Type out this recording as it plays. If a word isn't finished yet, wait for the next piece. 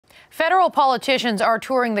Federal politicians are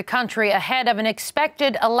touring the country ahead of an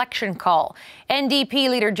expected election call. NDP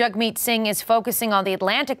Leader Jagmeet Singh is focusing on the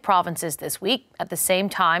Atlantic provinces this week. At the same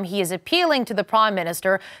time, he is appealing to the Prime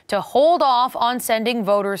Minister to hold off on sending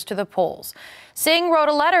voters to the polls. Singh wrote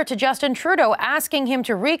a letter to Justin Trudeau asking him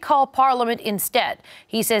to recall Parliament instead.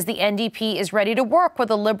 He says the NDP is ready to work with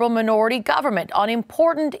a Liberal minority government on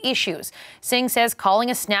important issues. Singh says calling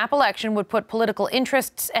a snap election would put political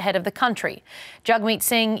interests ahead of the country. Jagmeet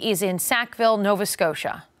Singh is in Sackville, Nova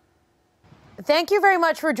Scotia. Thank you very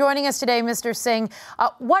much for joining us today, Mr. Singh.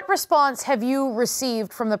 What response have you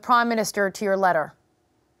received from the Prime Minister to your letter?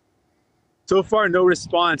 So far, no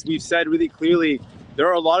response. We've said really clearly there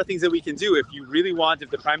are a lot of things that we can do. If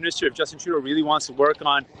the Prime Minister, if Justin Trudeau really wants to work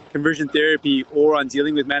on conversion therapy or on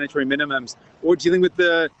dealing with mandatory minimums or dealing with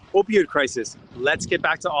the opioid crisis, let's get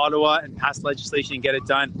back to Ottawa and pass legislation and get it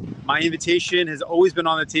done. My invitation has always been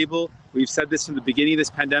on the table. We've said this from the beginning of this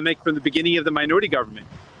pandemic, from the beginning of the minority government.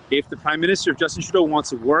 If the Prime Minister, if Justin Trudeau wants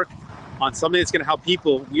to work on something that's going to help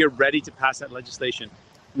people, we are ready to pass that legislation.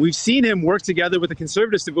 We've seen him work together with the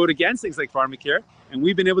Conservatives to vote against things like pharmacare, and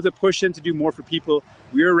we've been able to push him to do more for people.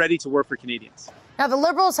 We are ready to work for Canadians. Now, the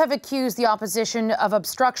Liberals have accused the opposition of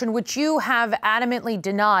obstruction, which you have adamantly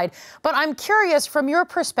denied. But I'm curious, from your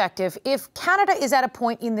perspective, if Canada is at a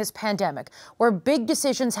point in this pandemic where big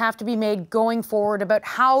decisions have to be made going forward about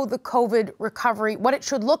how the COVID recovery, what it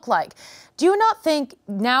should look like, do you not think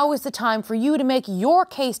now is the time for you to make your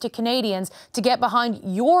case to Canadians to get behind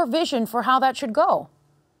your vision for how that should go?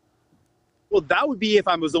 Well, that would be if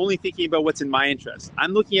I was only thinking about what's in my interest.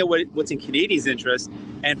 I'm looking at what's in Canadians' interest,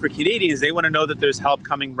 and for Canadians, they want to know that there's don't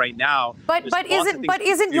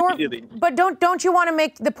you want to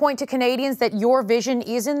make the point to Canadians that your vision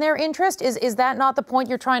is in their interest? Is that not the point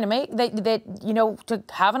you're trying to make? To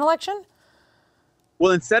have an election?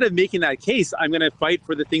 Well, instead of making that case, I'm going to fight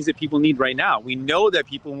for the things that people need right now. We know that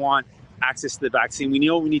people want access to the vaccine. We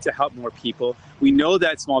know we need to help more people. We know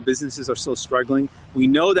that small businesses are still struggling. We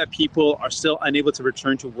know that people are still unable to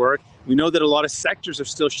return to work. We know that a lot of sectors are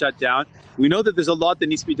still shut down. We know that there's a lot that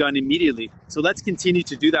needs to be done immediately. So let's continue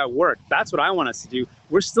to do that work. That's what I want us to do.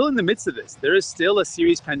 We're still in the midst of this. There is still a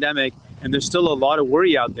serious pandemic, and there's still a lot of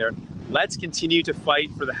worry out there. Let's continue to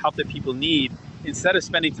fight for the help that people need instead of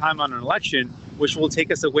spending time on an election, which will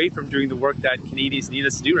take us away from doing the work that Canadians need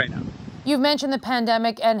us to do right now. You've mentioned the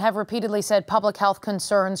pandemic and have repeatedly said public health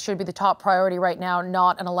concerns should be the top priority right now,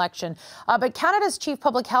 not an election. But Canada's Chief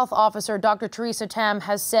Public Health Officer, Dr. Theresa Tam,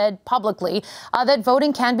 has said publicly that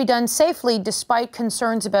voting can be done safely despite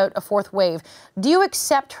concerns about a fourth wave. Do you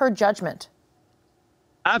accept her judgment?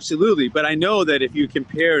 Absolutely. But I know that if you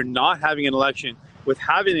compare not having an election with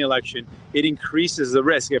having an election, it increases the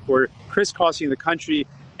risk. If we're crisscrossing the country,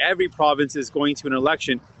 every province is going to an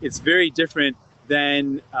election, it's very different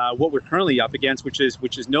than what we're currently up against, which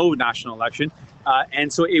is no national election.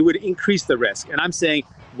 And so it would increase the risk. And I'm saying,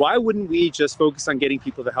 why wouldn't we just focus on getting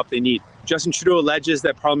people the help they need? Justin Trudeau alleges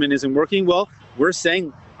that Parliament isn't working. Well, we're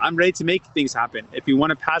saying, I'm ready to make things happen. If you want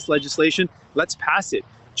to pass legislation, let's pass it.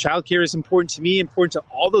 Childcare is important to me, important to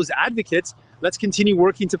all those advocates. Let's continue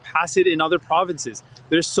working to pass it in other provinces.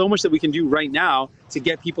 There's so much that we can do right now to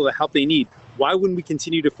get people the help they need. Why wouldn't we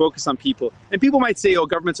continue to focus on people? And people might say, oh,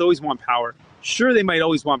 governments always want power. Sure, they might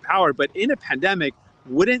always want power, but in a pandemic,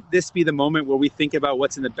 wouldn't this be the moment where we think about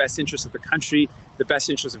what's in the best interest of the country, the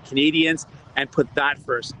best interest of Canadians, and put that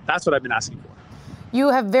first? That's what I've been asking for. You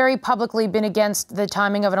have very publicly been against the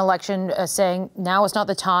timing of an election, saying now is not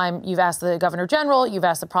the time. You've asked the Governor General, you've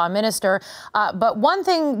asked the Prime Minister. But one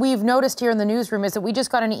thing we've noticed here in the newsroom is that we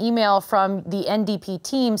just got an email from the NDP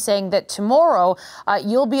team saying that tomorrow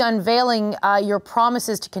you'll be unveiling your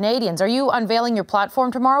promises to Canadians. Are you unveiling your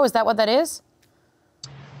platform tomorrow? Is that what that is?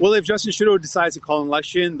 Well, if Justin Trudeau decides to call an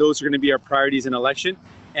election, those are going to be our priorities in election.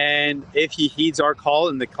 And if he heeds our call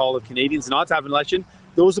and the call of Canadians not to have an election,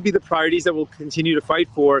 those will be the priorities that we'll continue to fight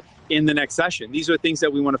for in the next session. These are things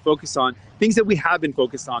that we want to focus on, things that we have been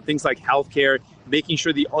focused on, things like healthcare, making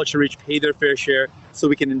sure the ultra-rich pay their fair share so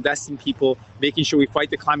we can invest in people, making sure we fight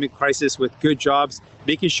the climate crisis with good jobs,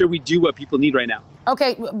 making sure we do what people need right now.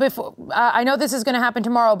 Okay, I know this is going to happen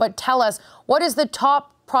tomorrow, but tell us, what is the top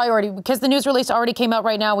priority? Because the news release already came out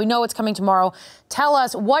right now. We know it's coming tomorrow. Tell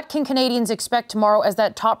us, what can Canadians expect tomorrow as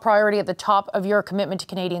that top priority at the top of your commitment to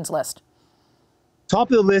Canadians list? Top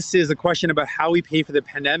of the list is a question about how we pay for the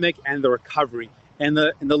pandemic and the recovery. And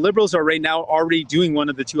the Liberals are right now already doing one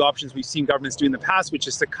of the two options we've seen governments do in the past, which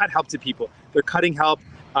is to cut help to people. They're cutting help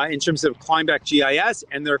in terms of clawing back GIS,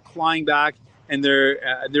 and they're clawing back and they're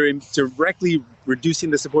directly reducing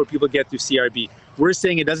the support people get through CRB. We're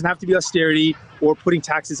saying it doesn't have to be austerity or putting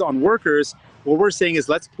taxes on workers. What we're saying is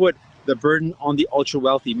let's put the burden on the ultra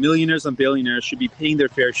wealthy. Millionaires and billionaires should be paying their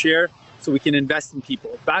fair share so we can invest in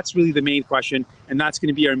people. That's really the main question, and that's going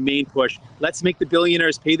to be our main push. Let's make the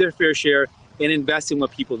billionaires pay their fair share and invest in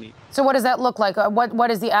what people need. So what does that look like?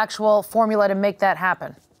 What is the actual formula to make that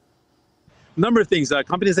happen? A number of things.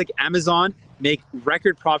 Companies like Amazon make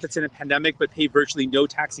record profits in a pandemic but pay virtually no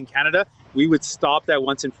tax in Canada. We would stop that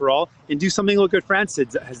once and for all and do something like what France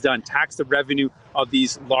has done, tax the revenue of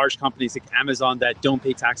these large companies like Amazon that don't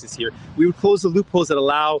pay taxes here. We would close the loopholes that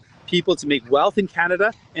allow people to make wealth in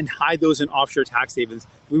Canada and hide those in offshore tax havens.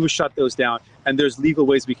 We would shut those down, and there's legal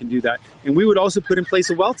ways we can do that. And we would also put in place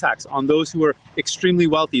a wealth tax on those who are extremely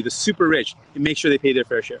wealthy, the super rich, and make sure they pay their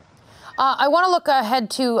fair share. I want to look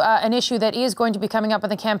ahead to an issue that is going to be coming up on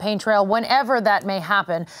the campaign trail whenever that may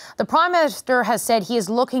happen. The Prime Minister has said he is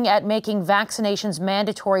looking at making vaccinations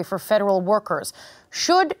mandatory for federal workers.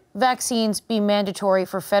 Should vaccines be mandatory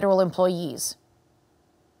for federal employees?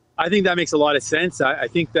 I think that makes a lot of sense. I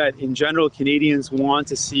think that in general, Canadians want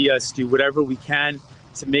to see us do whatever we can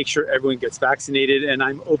to make sure everyone gets vaccinated. And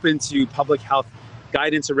I'm open to public health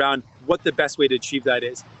guidance around what the best way to achieve that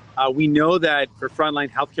is. We know that for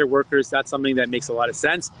frontline healthcare workers, that's something that makes a lot of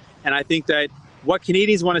sense. And I think that what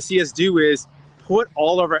Canadians want to see us do is put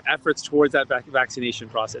all of our efforts towards that vaccination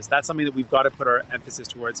process. That's something that we've got to put our emphasis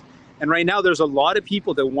towards. And right now, there's a lot of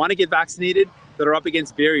people that want to get vaccinated that are up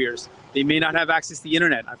against barriers. They may not have access to the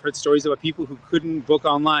internet. I've heard stories about people who couldn't book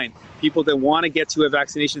online, people that want to get to a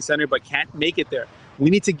vaccination center but can't make it there.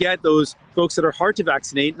 We need to get those folks that are hard to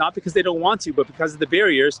vaccinate, not because they don't want to, but because of the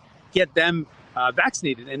barriers, get them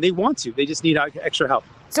vaccinated. And they want to. They just need extra help.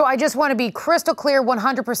 So I just want to be crystal clear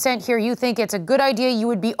 100% here. You think it's a good idea. You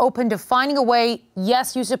would be open to finding a way.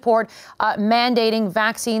 Yes, you support mandating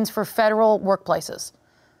vaccines for federal workplaces.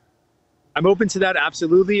 I'm open to that,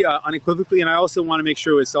 absolutely, unequivocally. And I also want to make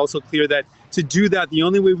sure it's also clear that to do that, the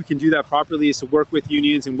only way we can do that properly is to work with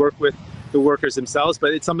unions and work with the workers themselves.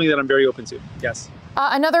 But it's something that I'm very open to. Yes.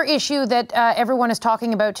 Another issue that everyone is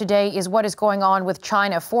talking about today is what is going on with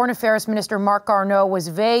China. Foreign Affairs Minister Marc Garneau was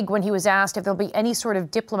vague when he was asked if there'll be any sort of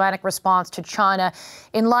diplomatic response to China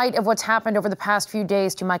in light of what's happened over the past few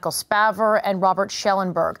days to Michael Spavor and Robert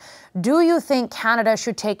Schellenberg. Do you think Canada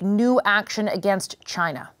should take new action against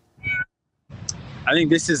China? I think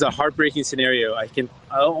this is a heartbreaking scenario.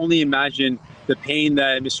 I'll only imagine the pain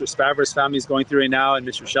that Mr. Spavor's family is going through right now and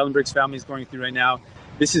Mr. Schellenberg's family is going through right now.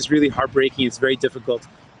 This is really heartbreaking. It's very difficult.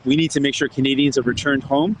 We need to make sure Canadians are returned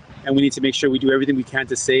home, and we need to make sure we do everything we can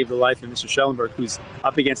to save the life of Mr. Schellenberg, who's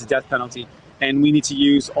up against a death penalty. And we need to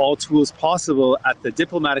use all tools possible at the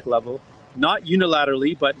diplomatic level, not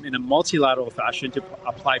unilaterally, but in a multilateral fashion, to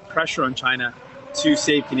apply pressure on China to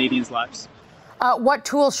save Canadians' lives. What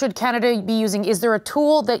tools should Canada be using? Is there a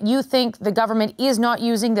tool that you think the government is not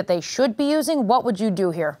using that they should be using? What would you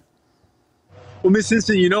do here? Well, Ms.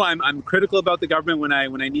 Simpson, you know I'm critical about the government when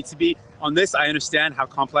I need to be. On this, I understand how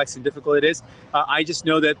complex and difficult it is. I just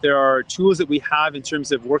know that there are tools that we have in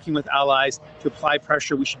terms of working with allies to apply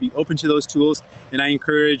pressure. We should be open to those tools, and I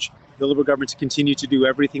encourage the Liberal government to continue to do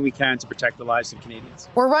everything we can to protect the lives of Canadians.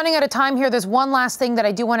 We're running out of time here. There's one last thing that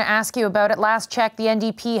I do want to ask you about. At last check, the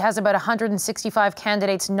NDP has about 165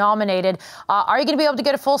 candidates nominated. Are you going to be able to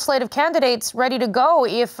get a full slate of candidates ready to go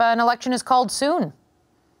if an election is called soon?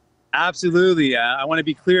 Absolutely. I want to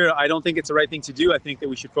be clear. I don't think it's the right thing to do. I think that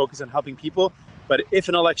we should focus on helping people. But if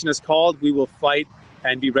an election is called, we will fight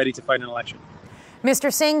and be ready to fight an election.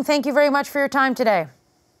 Mr. Singh, thank you very much for your time today.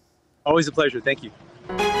 Always a pleasure. Thank you.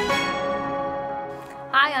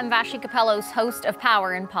 Hi, I'm Vashi Capellos, host of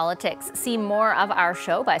Power in Politics. See more of our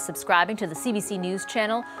show by subscribing to the CBC News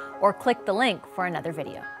channel or click the link for another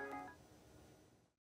video.